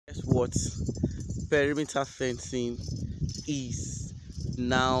Port. Perimeter fencing is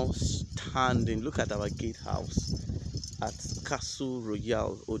now standing. Look at our gatehouse at Castle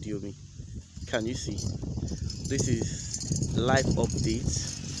Royale, Ode Omi. Can you see? This is live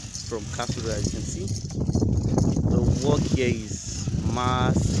update from Castle Royale. You can see the work here is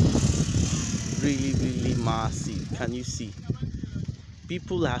massive, really massive. Can you see?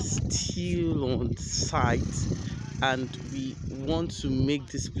 People are still on site, and we want to make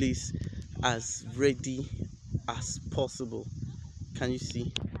this place as ready as possible. Can you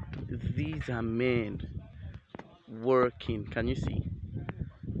see? These are men working. Can you see?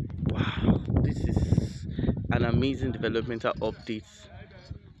 Wow, this is an amazing developmental update,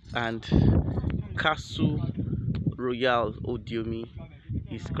 and Castle Royale Ode Omi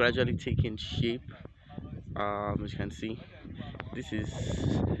is gradually taking shape. As you can see, this is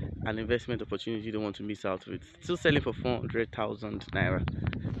an investment opportunity you don't want to miss out with. Still selling for 400,000 naira,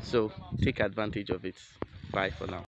 so take advantage of it. Bye for now.